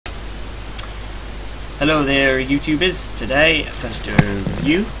Hello there, YouTubers. Today I'm going to do a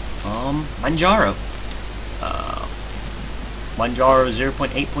review on Manjaro. Manjaro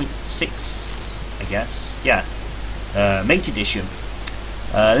 0.8.6, I guess. Yeah, Mate Edition.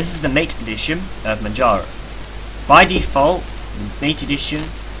 This is the Mate Edition of Manjaro. By default, Mate Edition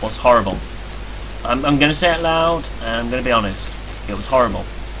was horrible. I'm going to say it loud, and I'm going to be honest. It was horrible.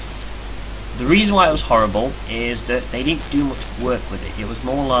 The reason why it was horrible is that they didn't do much work with it. It was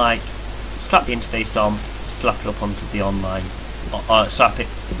more like slap the interface on, slap it up onto the online, or slap it,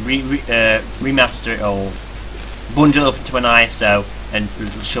 remaster it, or bundle it up into an ISO and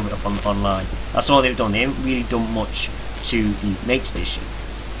shove it up on online. That's all they've done. They haven't really done much to the Mate Edition.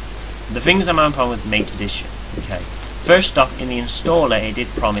 The things I'm having problem with Mate Edition. Okay, first off, in the installer, it did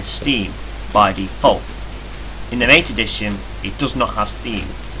promise Steam by default. In the Mate Edition, it does not have Steam.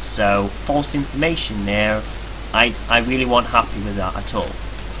 So false information there. I really wasn't happy with that at all.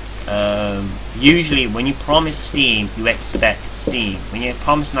 Usually when you promise Steam, you expect Steam. When you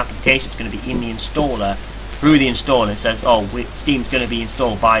promise an application it's going to be in the installer, through the installer, it says, oh, Steam's going to be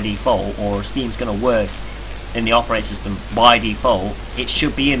installed by default, or Steam's going to work in the operating system by default, it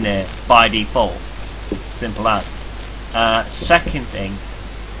should be in there by default. Simple as. Second thing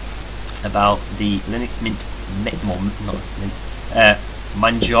about the Linux Mint,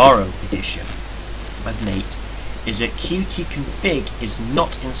 Manjaro edition of Mate is that Qt config is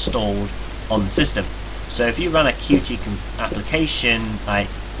not installed on the system. So if you run a Qt application, like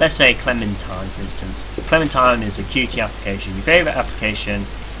let's say Clementine for instance, Clementine is a Qt application, your favorite application,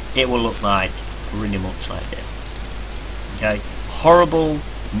 it will look like pretty much like this. Okay, horrible,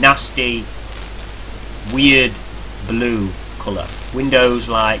 nasty, weird blue colour. Windows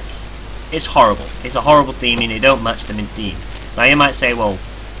like, it's horrible. It's a horrible theme and it don't match the Mint theme. Now you might say, well,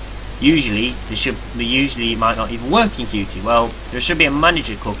 usually it might not even work in Qt. Well, there should be a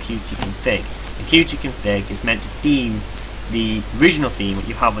manager called Qt config. And Qt config is meant to theme the original theme that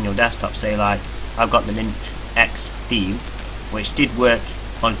you have on your desktop. Say like, I've got the Mint X theme, which did work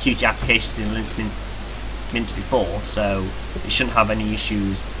on Qt applications in Linux Mint before, so it shouldn't have any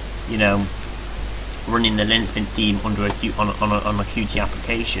issues, you know, running the Linux Mint theme under a on a Qt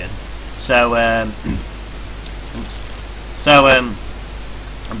application. So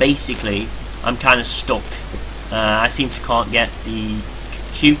basically, I'm kind of stuck. I seem to can't get the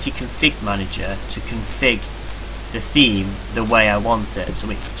Qt config manager to config the theme the way I want it, so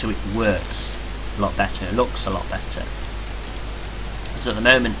it works a lot better. It looks a lot better. So at the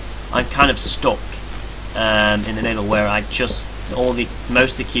moment, I'm kind of stuck in the middle where I just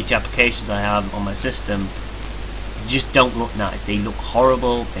most of the Qt applications I have on my system just don't look nice. They look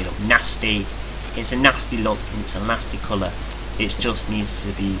horrible. They look nasty. It's a nasty look. It's a nasty colour. It just needs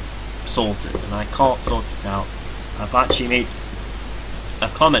to be sorted, and I can't sort it out. I've actually made a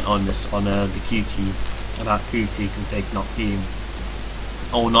comment on this on the Qt about Qt config not being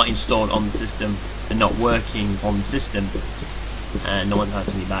or not installed on the system and not working on the system, and no one's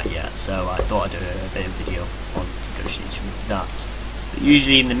answered me back yet. So I thought I'd do a bit of video on negotiation with that. But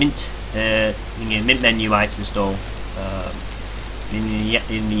usually in the Mint menu I install.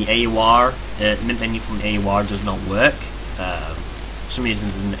 In the AUR, Mint menu from AUR does not work. For some reason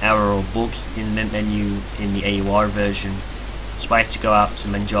there's an error or bug in the Mint menu in the AUR version, so I had to go out to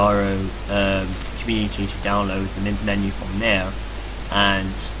Manjaro community to download the Mint menu from there,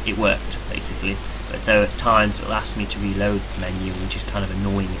 and it worked basically. But though at times it'll ask me to reload the menu, which is kind of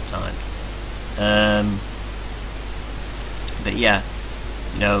annoying at times. But yeah,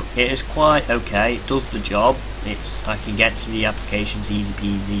 you know, it is quite okay. It does the job. I can get to the applications easy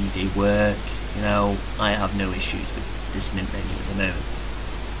peasy. They work. You know, I have no issues with this Mint menu at the moment.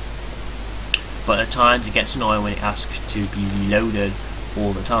 But at times it gets annoying when it asks to be reloaded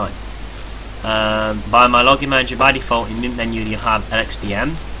all the time. By my login manager, by default in Mint menu you have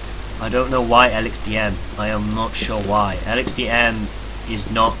LXDM. I don't know why LXDM. I am not sure why. LXDM is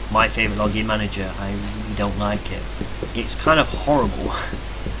not my favorite login manager. I really don't like it. It's kind of horrible.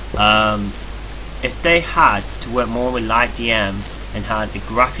 If they had to work more with LightDM and had a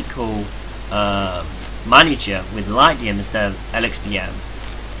graphical manager with LightDM instead of LXDM,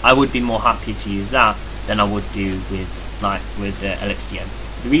 I would be more happy to use that than I would do with LXDM.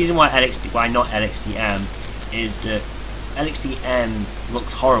 The reason why not LXDM is that LXDM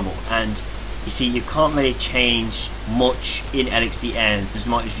looks horrible, and you see you can't really change much in LXDM as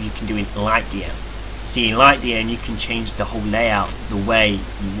much as you can do in LightDM. See, in LightDM you can change the whole layout the way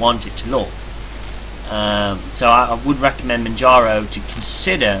you want it to look. So I would recommend Manjaro to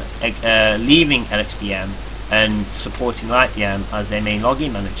consider leaving LXDM and supporting LightDM as their main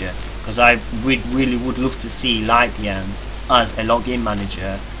login manager, because I really would love to see LightDM as a login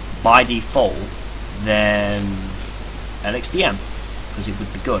manager by default than LXDM, because it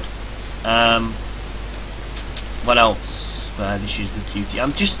would be good. What else? Issues with Qt.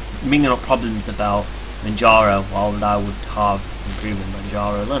 I'm just bringing up problems about Manjaro, while I would have improvement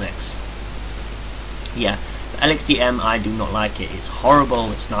Manjaro Linux. Yeah, LXDM, I do not like it. It's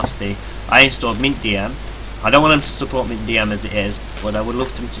horrible. It's nasty. I installed MintDM. I don't want them to support MintDM as it is, but I would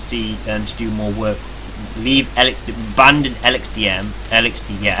love them to see to do more work. Leave abandon LXDM,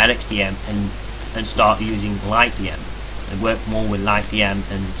 LXDM, and start using LightDM and work more with LightDM,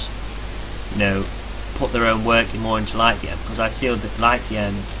 and you know, put their own work more into LightDM, because I feel that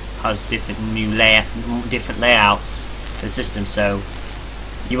LightDM has different layouts for the system. So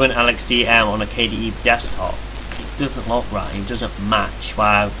you run LXDM on a KDE desktop, it doesn't look right, it doesn't match,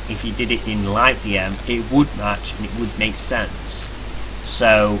 while if you did it in LightDM it would match and it would make sense.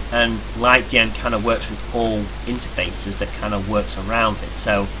 So, and LightDM kind of works with all interfaces that kind of works around it,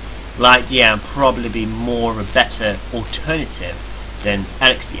 so LightDM probably be more of a better alternative than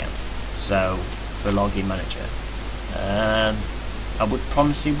LXDM, so for a login manager. I would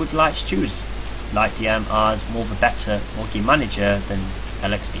promise you would like to choose LightDM as more of a better login manager than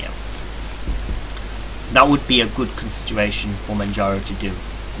LXDM. That would be a good consideration for Manjaro to do.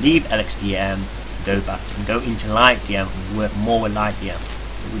 Leave LXDM, go back and go into LightDM and work more with LightDM.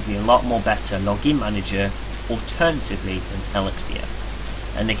 It would be a lot more better login manager alternatively than LXDM.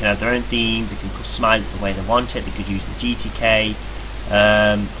 And they can have their own themes, they can customize it the way they want it, they could use the GTK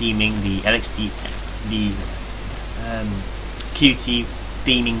theming, the Qt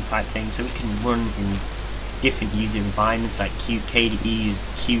theming type thing, so it can run in different user environments like KDE's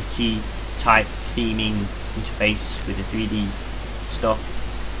Qt type theming interface with the 3D stuff,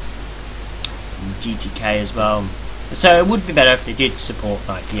 and GTK as well. So it would be better if they did support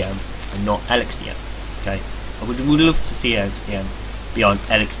LightDM and not LXDM. Okay, I would love to see LXDM be on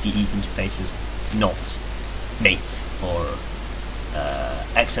LXDE interfaces, not Mate or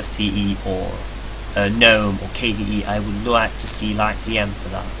XFCE or GNOME or KDE. I would like to see LightDM for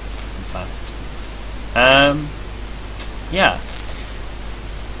that, in fact. Yeah.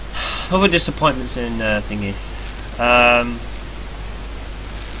 Other disappointments in thingy.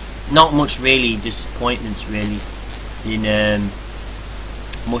 Not much really disappointments really in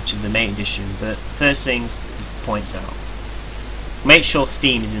much of the Mate edition, but first things points out. Make sure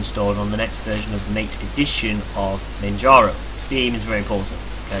Steam is installed on the next version of the Mate edition of Manjaro. Steam is very important.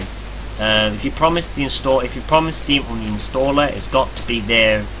 Okay. If you promise Steam on the installer, it's got to be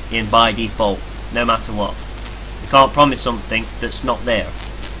there by default, no matter what. You can't promise something that's not there.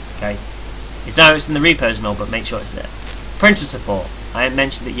 Okay. It's in the repos and all, but make sure it's there. Printer support. I haven't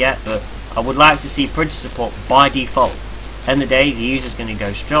mentioned it yet, but I would like to see printer support by default. End of the day, the user's going to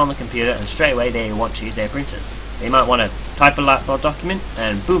go straight on the computer and straight away they want to use their printers. They might want to type a Blackboard document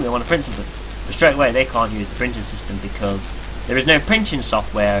and boom, they want to print something. But straight away they can't use the printing system because there is no printing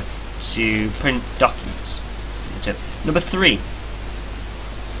software to print documents. So, number 3,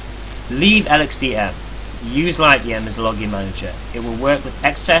 leave LXDM. Use LightDM as a login manager. It will work with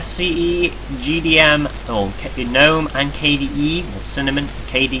XFCE, GDM, or GNOME and KDE, or Cinnamon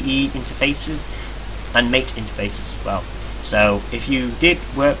KDE interfaces, and Mate interfaces as well. So if you did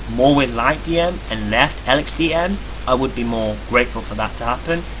work more with LightDM and left LXDM, I would be more grateful for that to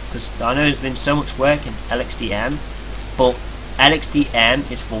happen, because I know there's been so much work in LXDM, but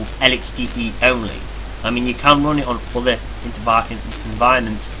LXDM is for LXDE only. I mean, you can run it on other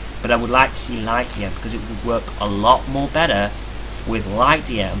environments, but I would like to see LightDM because it would work a lot more better with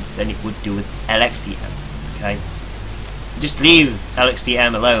LightDM than it would do with LXDM. Okay, just leave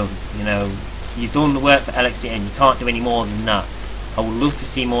LXDM alone. You know, you've done the work for LXDM, you can't do any more than that. I would love to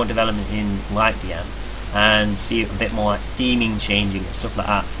see more development in LightDM and see a bit more like theming changing and stuff like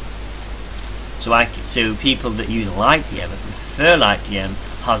that. So people that use LightDM and prefer LightDM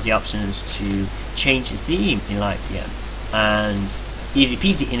has the options to change the theme in LightDM, and easy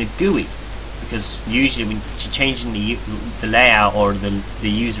peasy in a GUI, because usually when you're changing the layout or the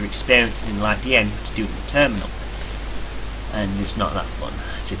user experience in LightDM, you have to do it in the terminal, and it's not that fun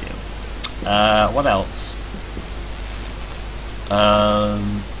to do. What else?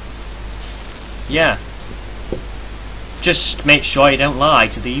 Yeah, just make sure you don't lie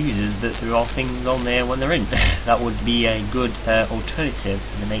to the users that there are things on there when they're in. That would be a good alternative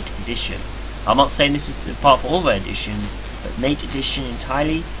in the Mate edition. I'm not saying this is part of other editions, but Mate edition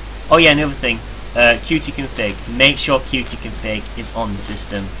entirely. Oh yeah, another thing, Qt config. Make sure Qt config is on the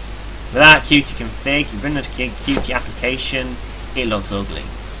system. Without Qt config, you run a Qt application, it looks ugly,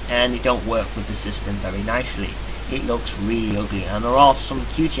 and it don't work with the system very nicely. It looks really ugly, and there are some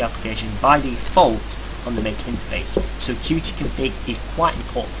Qt applications by default on the Mate interface. So Qt config is quite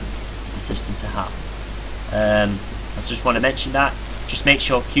important for the system to have. I just want to mention that. Just make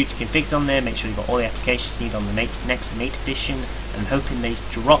sure Qt config's on there, make sure you've got all the applications you need on the next Mate edition, and I'm hoping they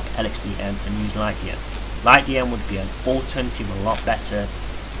drop LXDM and use LightDM. LightDM would be an alternative, a lot better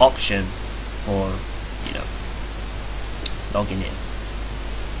option for, you know, logging in.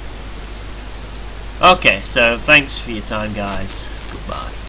 Okay, so thanks for your time, guys. Goodbye.